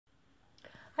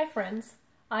Hi friends,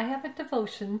 I have a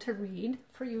devotion to read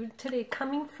for you today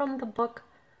coming from the book,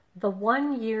 The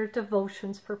 1 Year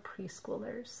Devotions for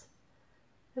Preschoolers.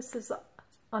 This is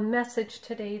a message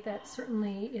today that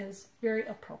certainly is very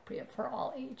appropriate for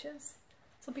all ages.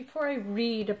 So before I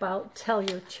read about Tell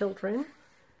Your Children,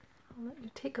 I'll let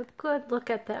you take a good look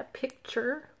at that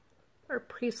picture. Our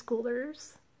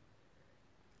preschoolers,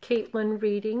 Caitlin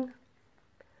reading.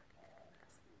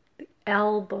 The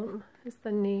album is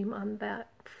the name on that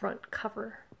front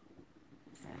cover.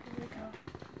 So here we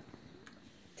go.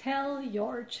 Tell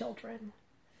your children.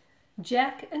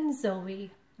 Jack and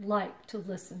Zoe like to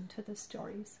listen to the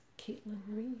stories Caitlin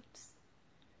reads.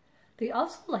 They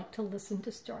also like to listen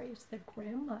to stories that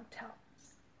Grandma tells.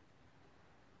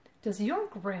 Does your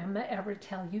grandma ever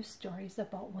tell you stories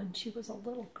about when she was a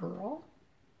little girl?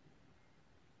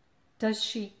 Does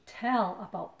she tell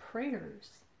about prayers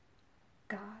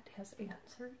God has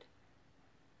answered?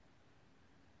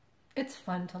 It's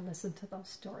fun to listen to those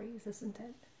stories, isn't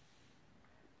it?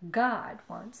 God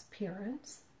wants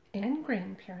parents and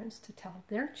grandparents to tell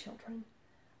their children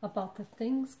about the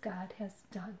things God has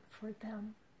done for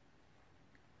them.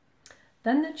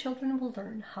 Then the children will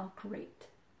learn how great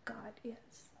God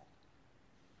is.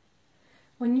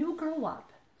 When you grow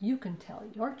up, you can tell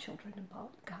your children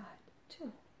about God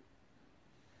too.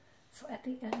 So at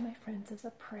the end, my friends, is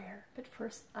a prayer. But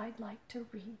first, I'd like to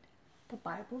read the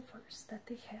Bible verse that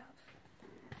they have.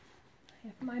 I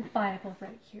have my Bible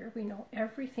right here. We know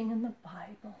everything in the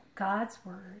Bible. God's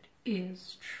word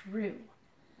is true.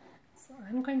 So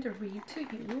I'm going to read to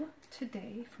you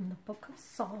today from the book of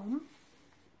Psalm.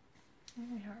 Here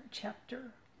we are,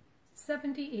 chapter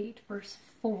 78, verse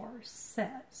 4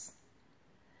 says,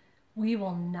 "We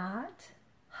will not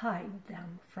hide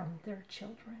them from their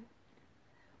children.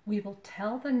 We will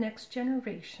tell the next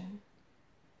generation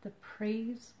the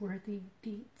praiseworthy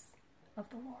deeds of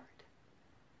the Lord,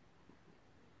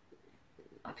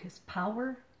 of his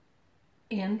power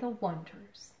and the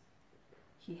wonders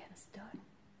he has done."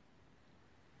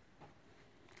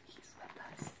 He's with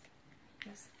us. He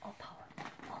is all-powerful,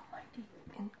 almighty,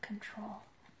 in control.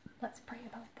 Let's pray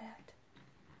about that.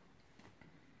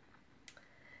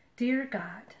 Dear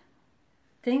God,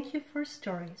 thank you for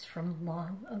stories from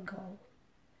long ago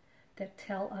that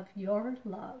tell of your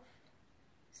love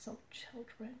so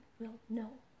children will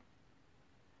know.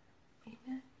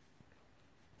 Amen.